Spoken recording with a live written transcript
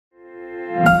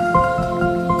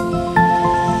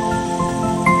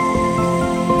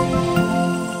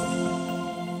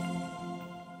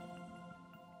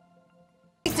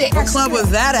stick. What club was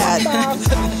that at?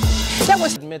 That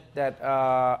was. Admit that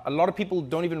a lot of people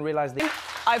don't even realize they.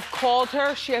 I've called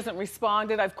her. She hasn't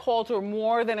responded. I've called her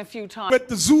more than a few times. With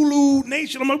the Zulu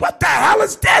Nation, I'm like, what the hell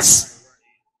is this?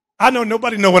 I know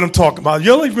nobody know what I'm talking about.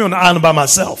 You'll leave me on the island by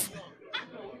myself.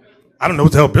 I don't know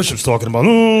what the hell Bishop's talking about.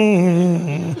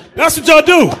 That's what y'all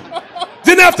do.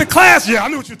 Then after class, yeah, I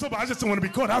knew what you were talking about. I just don't want to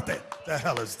be caught out there. The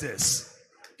hell is this?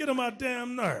 Get on my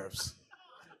damn nerves.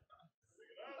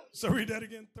 So read that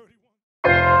again, 31.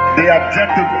 The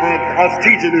objective of us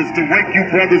teaching is to wake you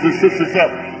brothers and sisters up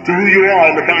to who you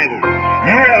are in the Bible.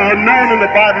 You are known in the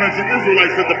Bible as the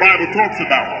Israelites that the Bible talks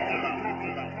about.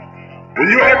 When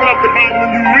you open up the Bible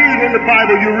and you read in the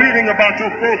Bible, you're reading about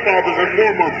your forefathers and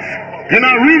foremothers. You're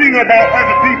not reading about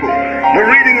other people.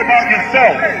 You're reading about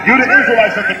yourself. You're the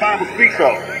Israelites that the Bible speaks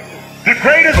of. The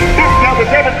greatest book that was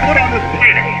ever put on this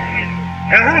planet.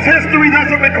 And whose history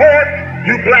doesn't record?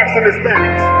 You blacks and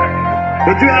Hispanics.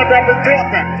 But you have not been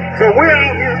taught that. So we're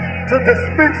out here to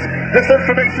dispense this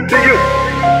information to you.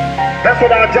 That's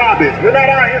what our job is. We're not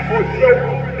out here for a show.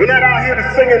 We're not out here to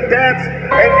sing and dance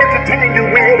and entertain you.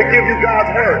 We're here to give you God's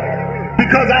word.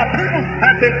 Because our people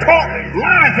have been taught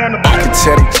lies on the Bible. I can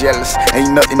tell they jealous,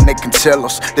 ain't nothing they can tell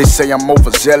us. They say I'm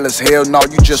overzealous, hell no,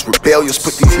 you just rebellious.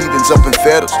 Put these heathens up in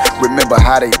fetters, remember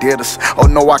how they did us. Oh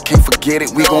no, I can't forget it,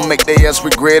 we gon' make their ass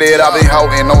regret it. I've been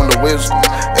holding on to wisdom,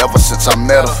 ever since I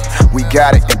met her. We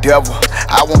got it, endeavor,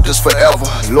 I want this forever.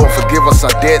 Lord, forgive us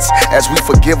our debts, as we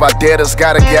forgive our debtors.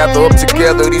 Gotta gather up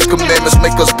together, these commandments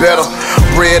make us better.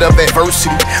 Bread of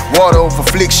adversity, water of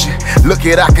affliction. Look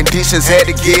at our conditions, had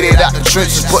to get it out the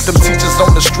trenches. Put them teachers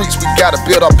on the streets, we gotta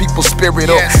build our people's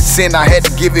spirit up. Sin, I had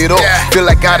to give it up. Feel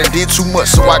like I done did too much,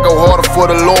 so I go harder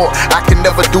for the Lord. I can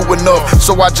never do enough,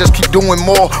 so I just keep doing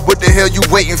more. What the hell you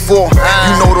waiting for?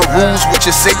 You know the rules, what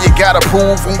you say you gotta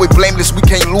prove. When we're blameless, we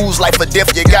can't lose. Life or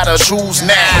death, you gotta choose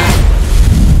now.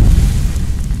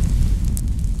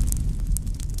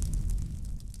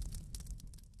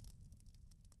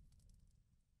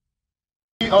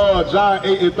 John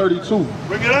 8:32.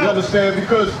 Bring it up. You understand?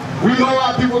 Because we know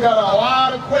our people got a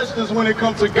lot of questions when it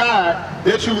comes to God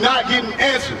that you're not getting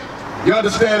answered. You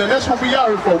understand? And that's what we out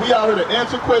here for. We out here to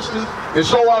answer questions and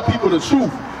show our people the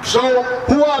truth. Show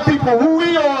who our people, who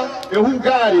we are, and who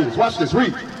God is. Watch this,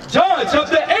 read. John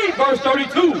chapter 8, verse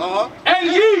 32.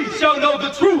 And ye shall know the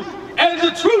truth, and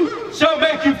the truth shall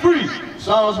make you free.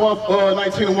 Psalms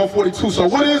 119 and 142. So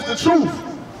what is the truth?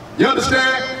 You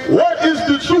understand? What is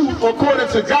the truth according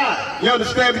to God? You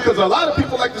understand? Because a lot of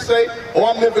people like to say, oh,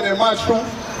 I'm living in my truth.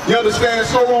 You understand?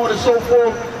 So on and so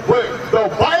forth. But the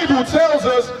Bible tells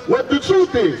us what the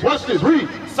truth is. Watch this. Read.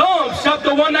 Psalms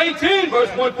chapter 119, verse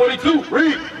 142.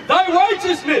 Read. Thy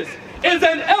righteousness is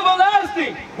an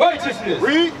everlasting righteousness.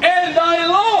 Read. And thy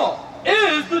law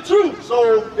is the truth.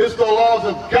 So it's the laws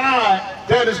of God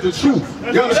that is the truth.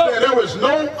 You understand? There is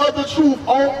no other truth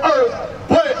on earth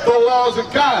but the laws of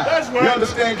God. That's right. You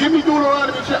understand? Give me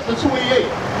Deuteronomy chapter 28.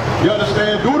 You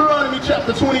understand? Deuteronomy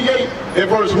chapter 28 and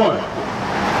verse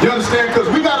 1. You understand? Because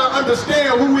we got to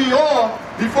understand who we are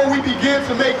before we begin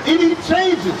to make any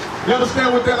changes. You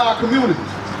understand? Within our communities.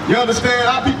 You understand?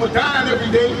 Our people dying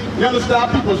every day. You understand?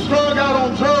 Our people strung out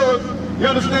on drugs. You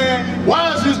understand?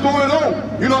 Why is this going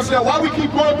on? You know what I'm saying? Why we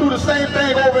keep going through the same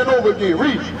thing over and over again?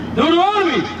 Read.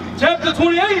 Deuteronomy chapter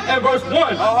 28 and verse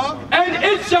 1. And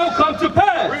it shall come to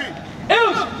pass,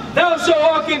 if thou shalt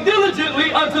hearken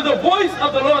diligently unto the voice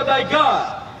of the Lord thy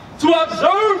God, to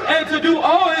observe and to do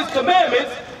all his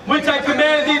commandments, which I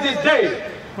command thee this day,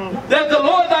 that the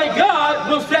Lord thy God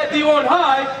will set thee on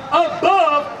high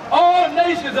above all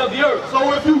nations of the earth.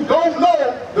 So if you don't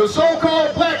know, the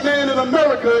so-called black man in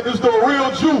America is the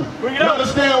real Jew. You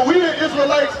understand? We the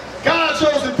Israelites,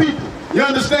 God-chosen people. You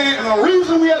understand? And the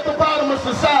reason we at the bottom of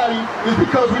society is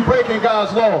because we breaking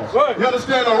God's laws. Right. You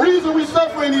understand? The reason we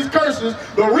suffering these curses,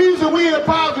 the reason we in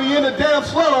poverty in the damn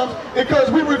slums, is because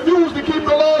we refuse to keep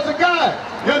the laws of God.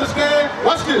 You understand?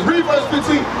 Watch this. Read verse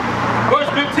 15. Verse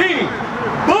 15.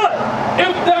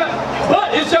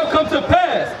 But it shall come to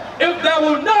pass, if thou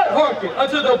wilt not hearken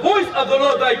unto the voice of the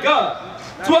Lord thy God,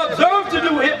 to observe to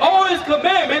do all his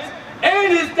commandments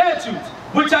and his statutes,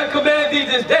 which I command thee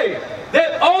this day,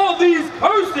 that all these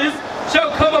curses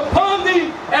shall come upon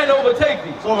thee and overtake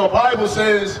thee. So the Bible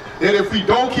says that if we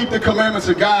don't keep the commandments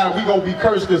of God, we're going to be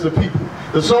cursed as a people.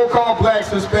 The so-called blacks,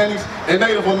 Hispanics, and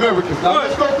Native Americans. Now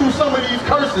let's go through some of these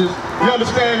curses. You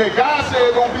understand that God said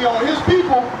it's going to be on his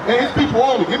people and his people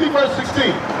only. Give me verse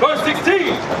 16. Verse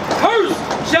 16. Cursed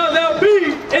shall thou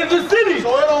be in the city.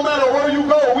 So it don't matter where you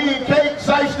go. We in Cape,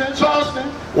 Sykeston, Charleston,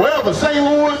 wherever, St.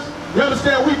 Louis. You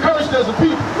understand? We cursed as a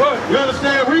people. Right. You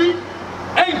understand? Read.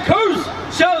 And cursed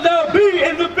shall thou be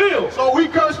in the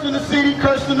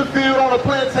in the field on a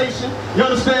plantation. You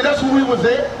understand? That's where we was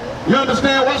at. You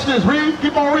understand? Watch this. Read.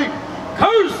 Keep on reading.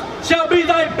 Cursed shall be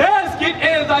thy basket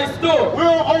and thy store. We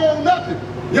don't own nothing.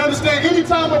 You understand?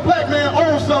 Anytime a black man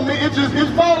owns something,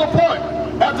 it fall apart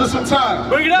after some time.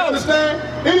 Bring it out. You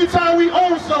understand? Anytime we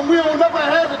own something, we don't never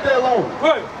have it that long.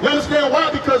 Right. You understand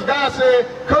why? Because God said,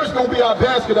 cursed gonna be our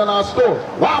basket and our store.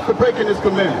 Why? For breaking his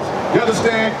commandments. You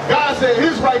understand? God said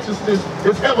his righteousness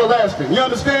is everlasting. You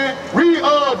understand? Read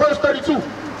verse 32.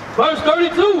 Verse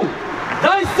 32.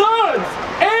 Thy sons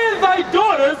and thy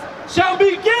daughters shall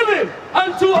be given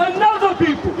unto another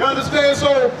people. You understand?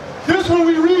 So this one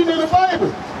we read in the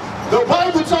Bible. The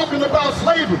Bible talking about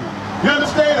slavery. You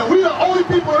understand? And we the only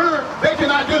people here that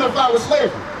can identify with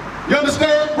slavery. You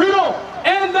understand? Read on.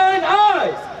 And thine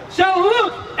eyes shall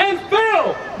look and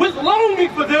fail with longing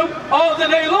for them all the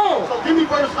day long. So give me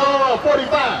verse 45.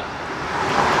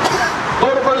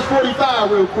 Go to verse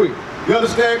 45 real quick. You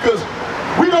understand? Because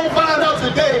we don't find out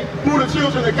today who the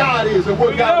children of God is and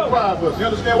what God requires of us. You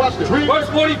understand? Watch this. Read. Verse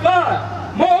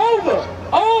 45. Moreover,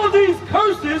 all these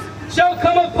curses shall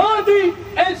come upon thee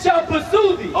and shall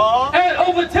pursue thee and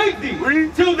overtake thee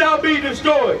till thou be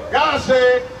destroyed. God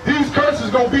said these curses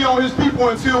going to be on his people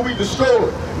until we destroy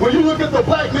it. When you look at the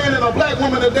black man and the black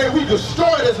woman today, we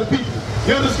destroyed as a people.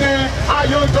 You understand? Our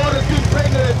young daughters getting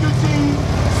pregnant at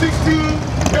 15,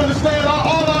 16. You understand?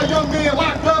 All our young men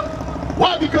locked up.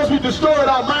 Why? Because we destroyed,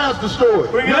 our minds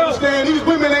destroyed. You understand? These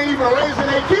women ain't even raising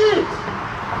their kids.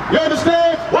 You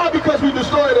understand? Why? Because we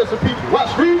destroyed as a people.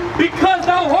 Watch, read. Because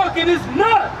thou hearkenest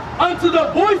not unto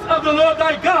the voice of the Lord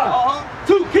thy God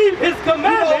to keep his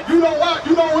commandments. You know why?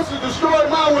 You know what's a destroyed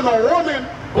mind? When a woman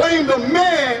blamed the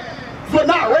man for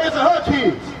not raising her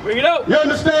kids. Bring it out. You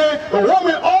understand? The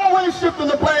woman always shifting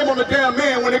the blame on the damn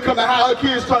man when it comes to how her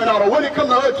kids turn out or when it comes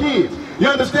to her kids. You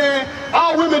understand?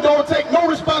 Our women don't take no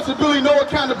responsibility, no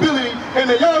accountability, and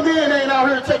the young men ain't out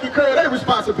here taking care of their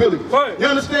responsibilities. Right. You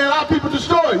understand? Our people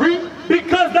destroyed. Read.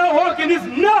 Because thou hearkenest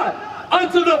not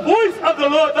unto the voice of the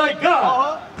Lord thy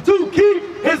God to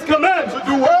keep his commandments. To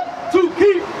do what? To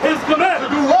keep his commandments.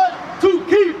 To do what? To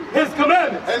keep his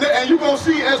commandments. And you're going to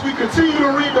see as we continue to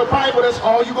read the Bible, that's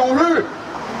all you're going to hear.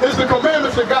 It's the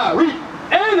commandments of God. Read.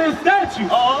 And his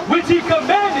statutes, which he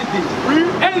commanded thee,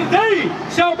 and they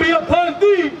shall be upon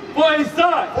thee for a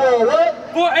sign. For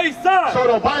what? For a sign.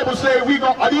 So the Bible says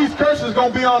these curses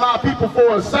going to be on our people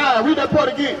for a sign. Read that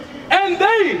part again. And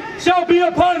they shall be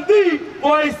upon thee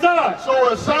for a sign.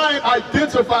 So a sign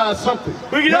identifies something.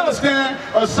 You understand?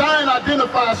 A sign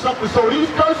identifies something. So these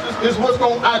curses is what's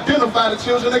going to identify the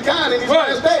children of God in these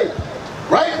last days.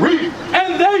 Right? Read.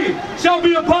 And they shall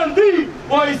be upon thee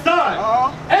for a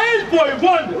sign, and for a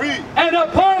wonder, and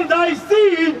upon thy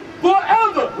seed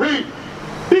forever. Read.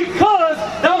 Because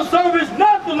thou servest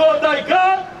not the Lord thy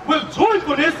God with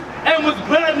joyfulness and with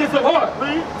gladness of heart,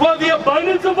 for the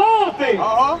abundance of all things.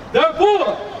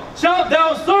 Therefore shalt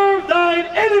thou serve thine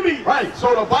enemies. Right.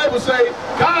 So the Bible say,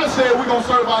 God said we're going to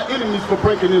serve our enemies for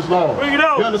breaking his law. Bring it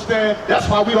out. You understand? That's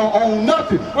why we don't own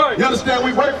nothing. Right. You understand?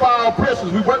 We work for our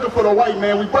oppressors. We working for the white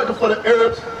man. We working for the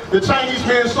Arabs, the Chinese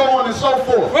man, so on and so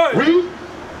forth. Right. Read.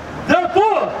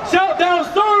 Therefore shalt thou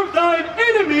serve thine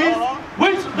enemies,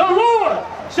 which the Lord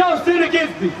shall send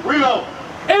against thee. Read out.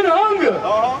 In hunger,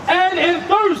 and in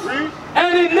thirst,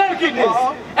 and in nakedness,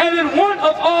 and in want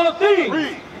of all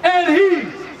things. And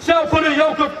he shall put a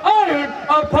yoke of iron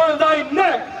upon thy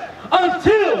neck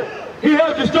until he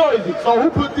have destroyed thee. So who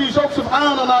put these yokes of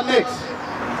iron on our necks?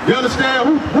 You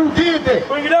understand? Who did that?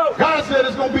 Bring it out. God said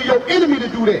it's going to be your enemy to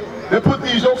do that. That put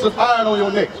these yokes of iron on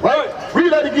your necks, right?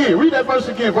 Read that again. Read that verse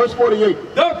again, verse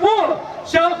 48. Therefore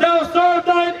shalt thou serve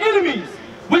thine enemies,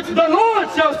 which the Lord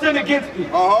shall send against thee,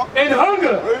 in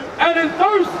hunger, and in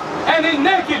thirst, and in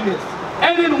nakedness,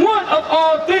 and in want of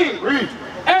all things.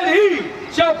 And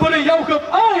he shall put a yoke of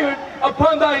iron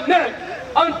upon thy neck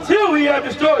until he have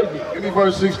destroyed thee. Give me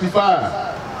verse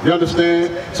 65. You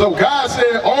understand? So God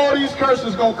said all these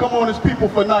curses going to come on his people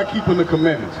for not keeping the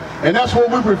commandments. And that's what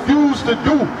we refuse to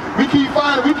do. We keep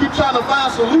trying to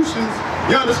find solutions,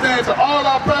 you understand, to all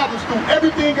our problems through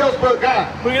everything else but God.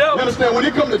 You understand? When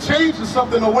it comes to changing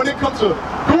something or when it comes to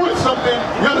doing something,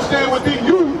 you understand, within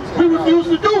you, we refuse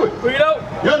to do it.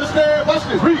 You understand? Watch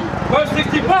this. Read. Verse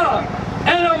 65.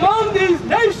 And among these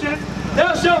nations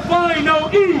thou shalt find no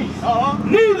ease,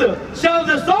 neither shall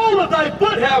the sole of thy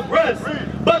foot have rest.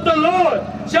 But the Lord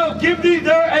shall give thee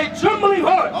there a trembling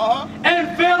heart,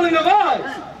 and failing of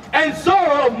eyes, and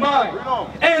sorrow of mind.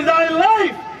 And thy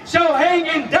life shall hang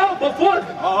in doubt before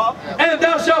thee, and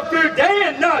thou shalt fear day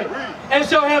and night, and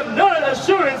shalt have none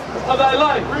assurance of thy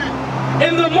life.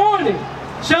 In the morning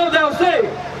shalt thou say,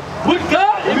 would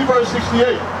God Lord. Give me verse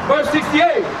 68. Verse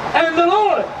 68. And the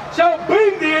Lord shall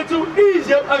bring thee into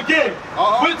Egypt again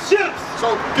with ships.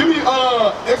 So give me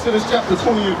Exodus chapter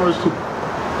 20 and verse 2.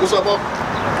 What's up, Bob?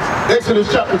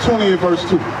 Exodus chapter 20 and verse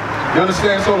 2. You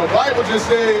understand? So the Bible just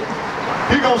said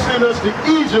he gonna send us to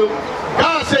Egypt.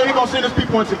 God said he gonna send his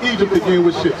people into Egypt again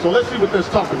with ships. So let's see what that's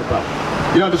talking about.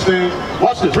 You understand?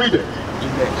 Watch this, read it.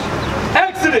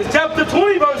 Exodus chapter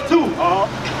 20 verse 2.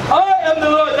 I am the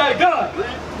Lord thy God,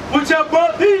 which have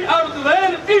brought thee out of the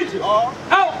land of Egypt,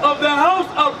 out of the house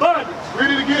of bondage.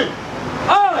 Read it again.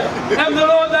 I am the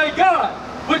Lord thy God,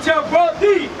 which have brought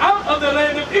thee out of the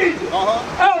land of Egypt,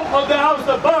 out of the house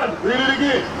of bondage. Read it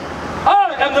again.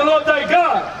 I am the Lord thy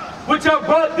God, which have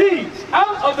brought thee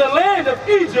out of the land of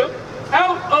Egypt,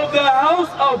 out of the house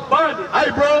of bondage.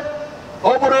 Hey, bro,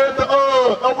 over there at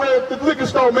the liquor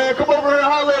store, man. Come over here and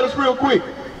holler at us real quick.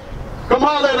 Come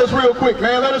holler at us real quick,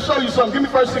 man. Let us show you something. Give me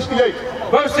verse 68.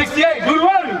 Verse 68,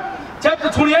 Deuteronomy, chapter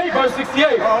 28, verse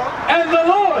 68. And the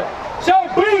Lord shall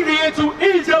bring thee into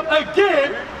Egypt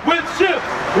again with ships.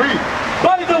 Read.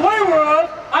 By the way whereof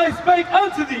I spake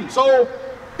unto thee. So,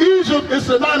 Egypt is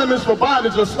synonymous for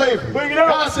bondage or slavery. Bring it up.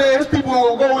 God said his people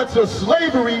will go into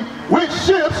slavery with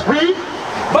ships. Read.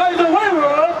 By the way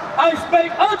whereof I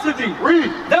spake unto thee.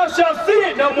 Read. Thou shalt see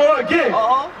it no more again.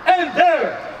 And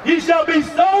there ye shall be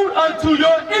sold unto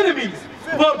your enemies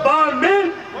for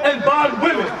bondmen and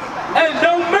bondwomen, and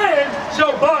no man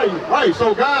shall buy you. Right,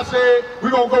 so God said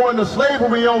we're going to go into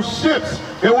slavery on ships,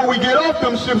 and when we get off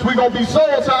them ships, we're going to be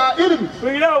sold to our enemies.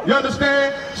 Bring it out. You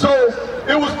understand? So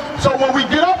when we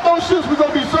get off those ships, we're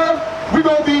going to be sold, we're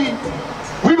going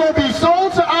to be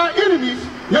sold to our enemies.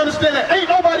 You understand that? Ain't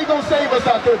nobody gonna save us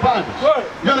out there bondage. Right.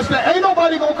 You understand? Ain't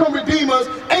nobody gonna come redeem us.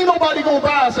 Ain't nobody gonna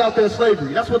buy us out there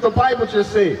slavery. That's what the Bible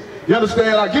just said. You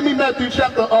understand? Give me Matthew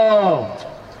chapter, what's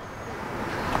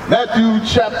that,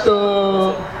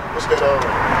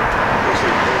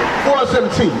 4 and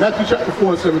 17. Matthew chapter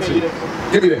 4 and 17.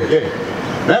 Give me that, yeah.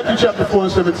 Matthew chapter 4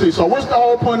 and 17. So what's the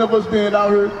whole point of us being out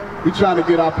here? We trying to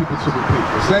get our people to repent.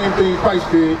 The same thing Christ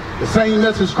did. The same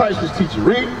message Christ was teaching.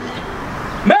 Read.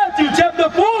 Matthew chapter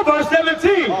 4 verse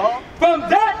 17. From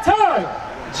that time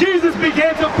Jesus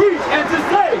began to preach and to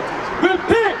say,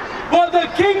 repent, for the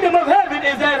kingdom of heaven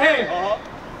is at hand.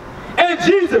 And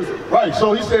Jesus. Right,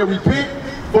 so he said repent,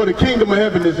 for the kingdom of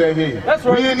heaven is at hand. That's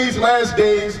right. We in these last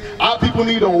days, our people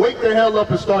need to wake the hell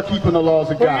up and start keeping the laws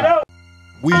of God.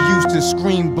 We used to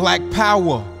scream black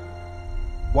power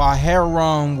while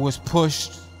heroin was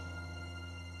pushed.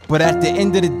 But at the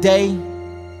end of the day,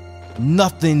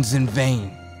 nothing's in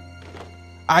vain.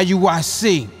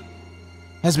 IUIC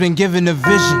has been given a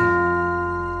vision.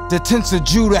 The tents of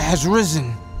Judah has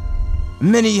risen.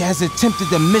 Many has attempted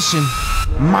the mission.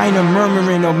 Minor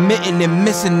murmuring, omitting, and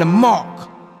missing the mark.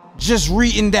 Just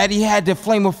reading that he had the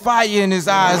flame of fire in his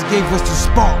eyes gave us the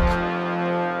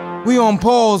spark. We on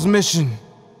Paul's mission.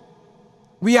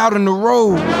 We out on the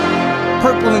road,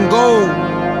 purple and gold.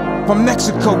 From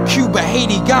Mexico, Cuba,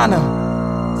 Haiti, Ghana,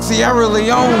 Sierra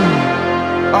Leone.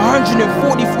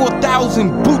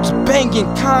 144,000 boots banging,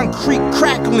 concrete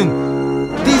crackling.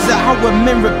 These are how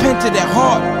men repented at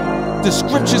heart. The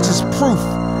scriptures is proof.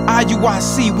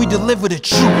 IUIC, we deliver the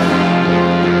truth.